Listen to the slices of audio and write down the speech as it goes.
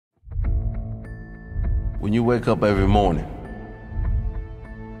When you wake up every morning,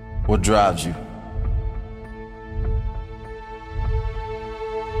 what drives you?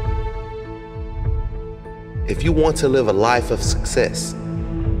 If you want to live a life of success,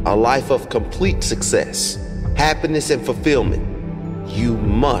 a life of complete success, happiness and fulfillment, you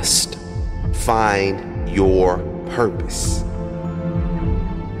must find your purpose.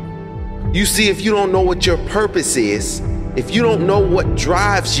 You see, if you don't know what your purpose is, if you don't know what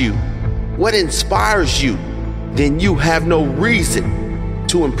drives you, what inspires you, then you have no reason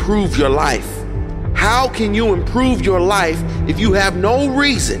to improve your life. How can you improve your life if you have no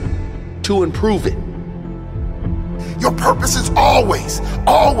reason to improve it? Your purpose is always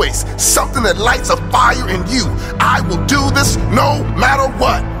something that lights a fire in you. I will do this no matter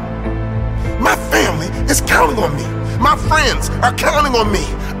what. My family is counting on me. My friends are counting on me.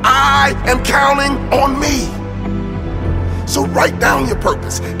 I am counting on me. So write down your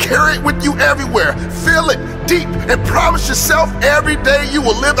purpose. Carry it with you everywhere. Feel it deep and promise yourself every day you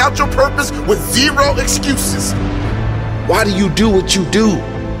will live out your purpose with zero excuses. Why do you do what you do?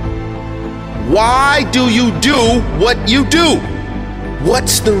 Why do you do what you do?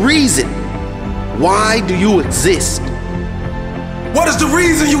 What's the reason? Why do you exist? What is the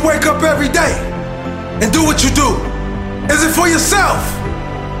reason you wake up every day and do what you do? Is it for yourself?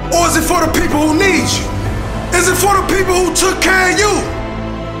 Or is it for the people who need you? Is it for the people who took care of you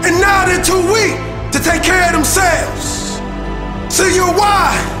and now they're too weak to take care of themselves? So your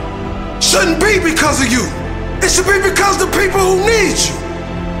why shouldn't be because of you. It should be because the people who need you.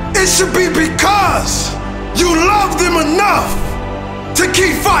 It should be because you love them enough to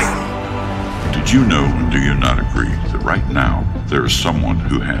keep fighting. Did you know, and do you not agree, that right now there is someone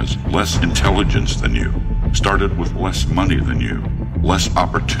who has less intelligence than you, started with less money than you, less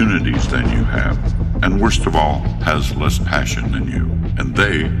opportunities than you have, and worst of all, has less passion than you, and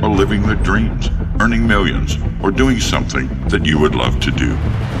they are living their dreams, earning millions, or doing something that you would love to do.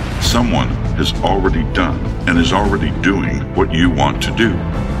 Someone has already done and is already doing what you want to do.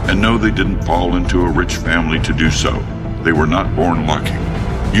 And no, they didn't fall into a rich family to do so. They were not born lucky.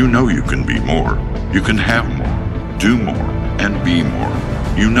 You know you can be more. You can have more, do more, and be more.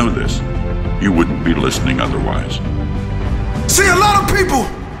 You know this. You wouldn't be listening otherwise. See, a lot of people,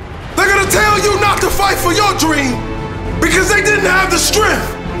 they're gonna tell you not to fight for your dream because they didn't have the strength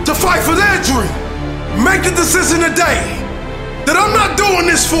to fight for their dream. Make the decision today that I'm not doing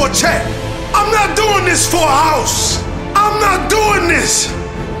this for a check. I'm not doing this for a house. I'm not doing this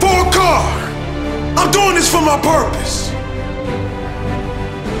for a car. I'm doing this for my purpose.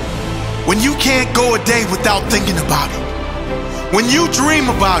 When you can't go a day without thinking about it, when you dream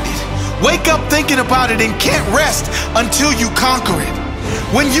about it, wake up thinking about it and can't rest until you conquer it.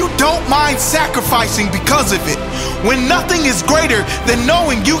 When you don't mind sacrificing because of it, when nothing is greater than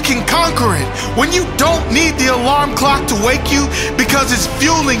knowing you can conquer it, when you don't need the alarm clock to wake you because it's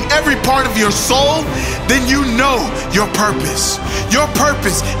fueling every part of your soul, then you know your purpose. Your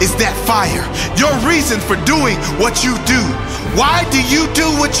purpose is that fire, your reason for doing what you do. Why do you do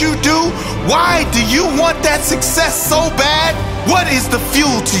what you do? Why do you want that success so bad? What is the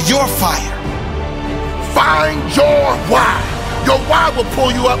fuel to your fire? Find your why. Your why will pull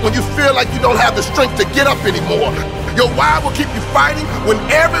you up when you feel like you don't have the strength to get up anymore. Your why will keep you fighting when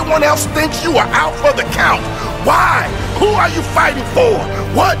everyone else thinks you are out for the count. Why? Who are you fighting for?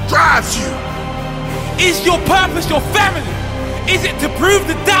 What drives you? Is your purpose your family? Is it to prove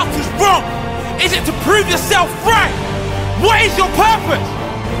the doubters wrong? Is it to prove yourself right? What is your purpose?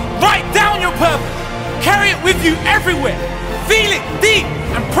 Write down your purpose. Carry it with you everywhere. Feel it deep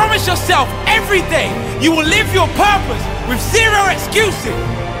and promise yourself every day you will live your purpose with zero excuses.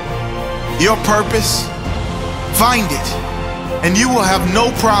 Your purpose, find it, and you will have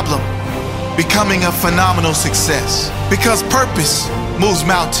no problem becoming a phenomenal success. Because purpose moves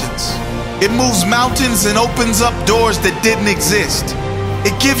mountains. It moves mountains and opens up doors that didn't exist.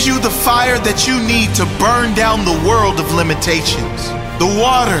 It gives you the fire that you need to burn down the world of limitations. The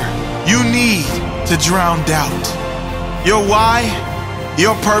water you need to drown doubt. Your why,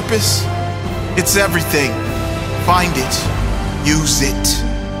 your purpose, it's everything. Find it. Use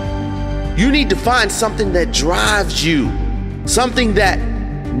it. You need to find something that drives you. Something that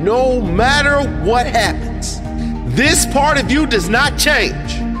no matter what happens, this part of you does not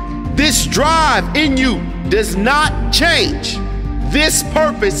change. This drive in you does not change. This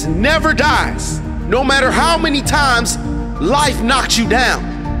purpose never dies. No matter how many times life knocks you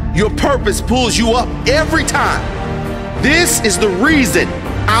down, your purpose pulls you up every time. This is the reason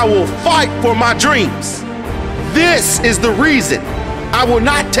I will fight for my dreams. This is the reason I will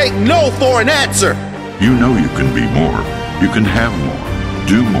not take no for an answer. You know you can be more. You can have more,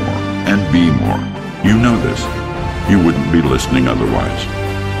 do more, and be more. You know this. You wouldn't be listening otherwise.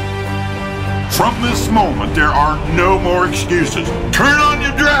 From this moment, there are no more excuses. Turn on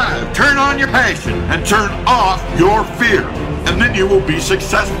your drive, turn on your passion, and turn off your fear. And then you will be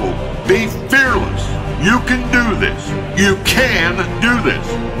successful. Be fearless. You can do this. You can do this.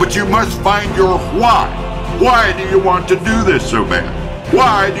 But you must find your why. Why do you want to do this so bad?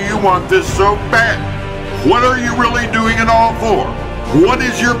 Why do you want this so bad? What are you really doing it all for? What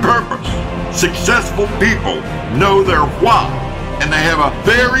is your purpose? Successful people know their why, and they have a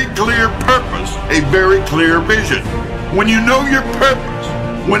very clear purpose, a very clear vision. When you know your purpose,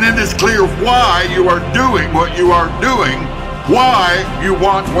 when it is clear why you are doing what you are doing, why you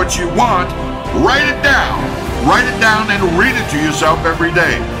want what you want, write it down. Write it down and read it to yourself every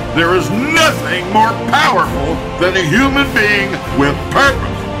day. There is nothing more powerful than a human being with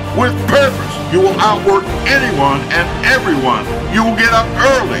purpose. With purpose, you will outwork anyone and everyone. You will get up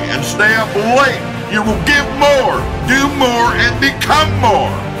early and stay up late. You will give more, do more, and become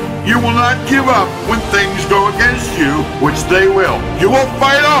more. You will not give up when things go against you, which they will. You will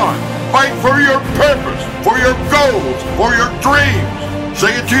fight on. Fight for your purpose, for your goals, for your dreams.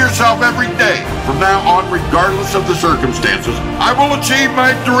 Say it to yourself every day. From now on, regardless of the circumstances, I will achieve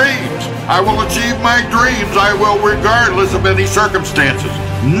my dreams. I will achieve my dreams. I will, regardless of any circumstances.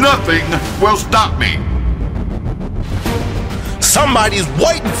 Nothing will stop me. Somebody's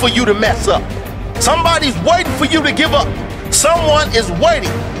waiting for you to mess up. Somebody's waiting for you to give up. Someone is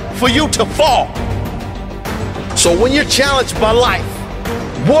waiting for you to fall. So when you're challenged by life,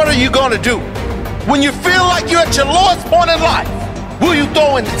 what are you going to do? When you feel like you're at your lowest point in life, will you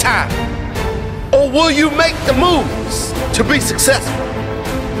throw in the towel? Or will you make the moves to be successful?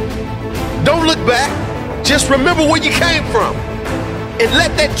 Don't look back. Just remember where you came from. And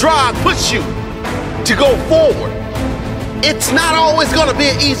let that drive push you to go forward. It's not always going to be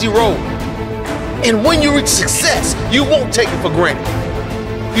an easy road. And when you reach success, you won't take it for granted.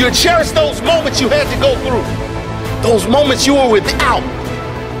 You'll cherish those moments you had to go through. Those moments you were without.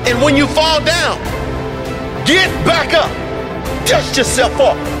 And when you fall down, get back up. Dust yourself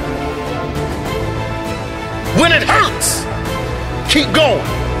off. When it hurts, keep going.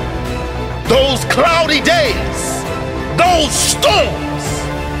 Those cloudy days, those storms,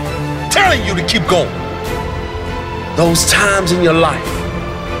 telling you to keep going. Those times in your life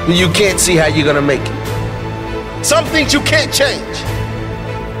when you can't see how you're gonna make it. Some things you can't change.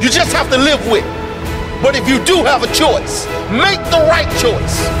 You just have to live with. But if you do have a choice, make the right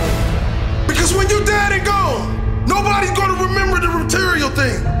choice. Because when you're dead and gone, nobody's gonna remember the material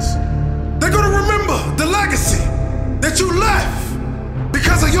things. They're gonna remember the legacy that you left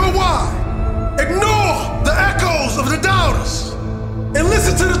because of your why. Ignore the echoes of the doubters and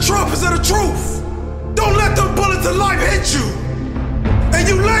listen to the trumpets of the truth. Don't let them bullets of life hit you. And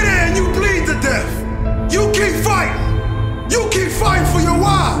you lay there and you bleed to death. You keep fighting. You keep fighting for your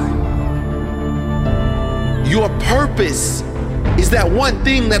why. Your purpose is that one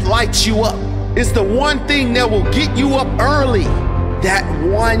thing that lights you up. It's the one thing that will get you up early. That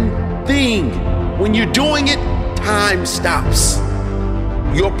one thing. When you're doing it, time stops.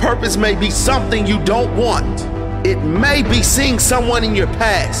 Your purpose may be something you don't want. It may be seeing someone in your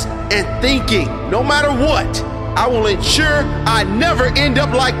past and thinking, no matter what, I will ensure I never end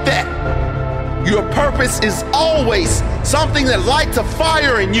up like that. Your purpose is always something that lights a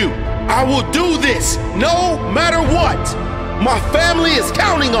fire in you. I will do this no matter what. My family is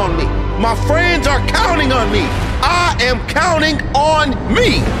counting on me. My friends are counting on me. I am counting on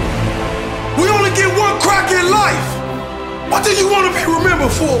me. We only get one crack in life. What do you want to be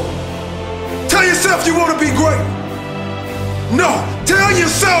remembered for? Tell yourself you want to be great. No, tell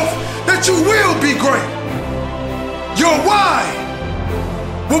yourself that you will be great. Your why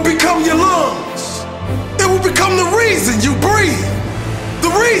will become your lungs. It will become the reason you breathe.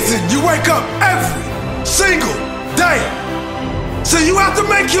 The reason you wake up every single day. So you have to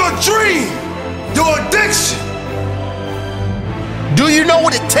make your dream your addiction. Do you know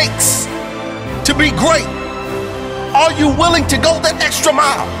what it takes to be great? Are you willing to go that extra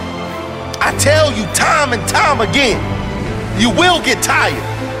mile? I tell you time and time again, you will get tired.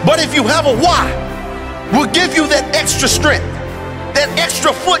 But if you have a why, we'll give you that extra strength, that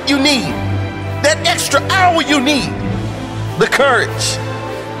extra foot you need, that extra hour you need, the courage.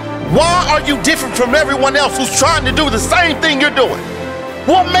 Why are you different from everyone else who's trying to do the same thing you're doing?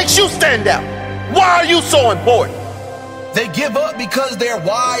 What makes you stand out? Why are you so important? They give up because their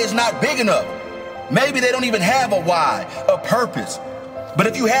why is not big enough. Maybe they don't even have a why, a purpose. But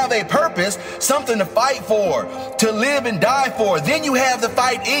if you have a purpose, something to fight for, to live and die for, then you have the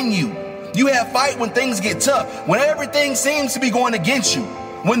fight in you. You have fight when things get tough, when everything seems to be going against you.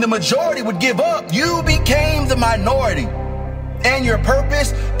 When the majority would give up, you became the minority. And your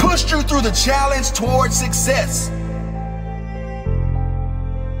purpose pushed you through the challenge towards success.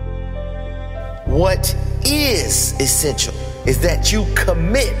 What is essential is that you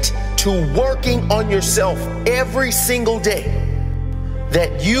commit to working on yourself every single day.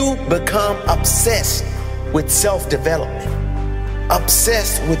 That you become obsessed with self-development,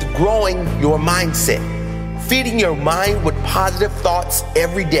 obsessed with growing your mindset, feeding your mind with positive thoughts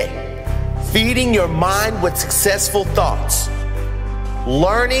every day, feeding your mind with successful thoughts,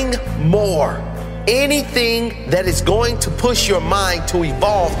 learning more, anything that is going to push your mind to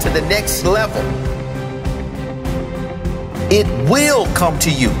evolve to the next level. It will come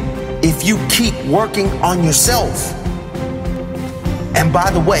to you if you keep working on yourself. And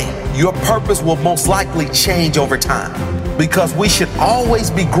by the way, your purpose will most likely change over time because we should always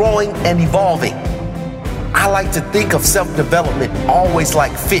be growing and evolving. I like to think of self-development always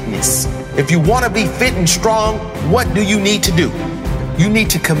like fitness. If you want to be fit and strong, what do you need to do? You need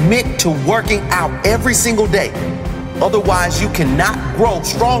to commit to working out every single day. Otherwise, you cannot grow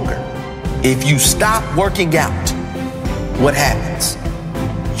stronger. If you stop working out, what happens?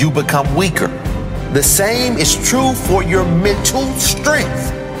 You become weaker. The same is true for your mental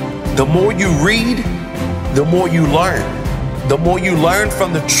strength. The more you read, the more you learn. The more you learn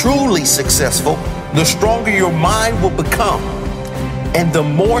from the truly successful, the stronger your mind will become, and the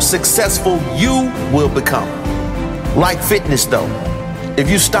more successful you will become. Like fitness though, if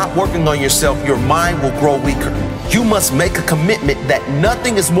you stop working on yourself, your mind will grow weaker. You must make a commitment that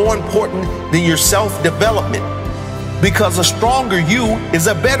nothing is more important than your self-development, because a stronger you is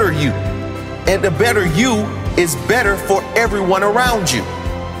a better you, and a better you is better for everyone around you.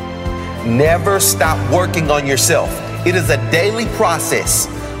 Never stop working on yourself. It is a daily process,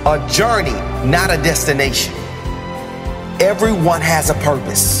 a journey, not a destination. Everyone has a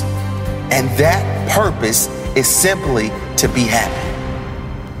purpose, and that purpose is simply to be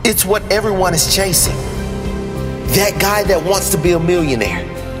happy. It's what everyone is chasing. That guy that wants to be a millionaire,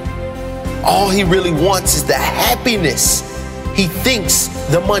 all he really wants is the happiness he thinks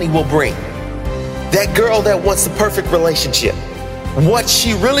the money will bring. That girl that wants the perfect relationship, what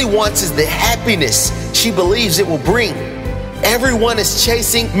she really wants is the happiness she believes it will bring. Everyone is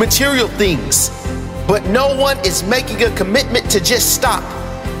chasing material things, but no one is making a commitment to just stop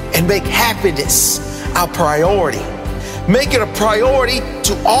and make happiness a priority. Make it a priority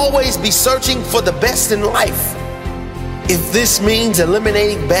to always be searching for the best in life. If this means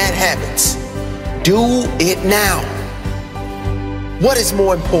eliminating bad habits, do it now. What is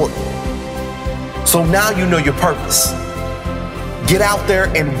more important? So now you know your purpose. Get out there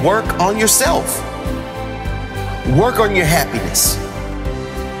and work on yourself. Work on your happiness.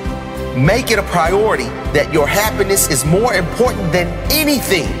 Make it a priority that your happiness is more important than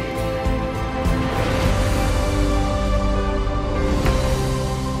anything.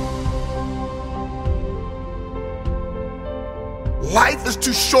 Life is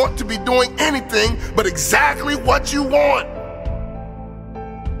too short to be doing anything but exactly what you want.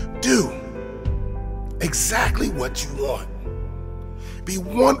 Do exactly what you want. Be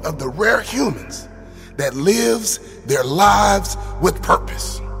one of the rare humans that lives their lives with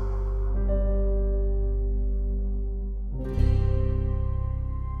purpose.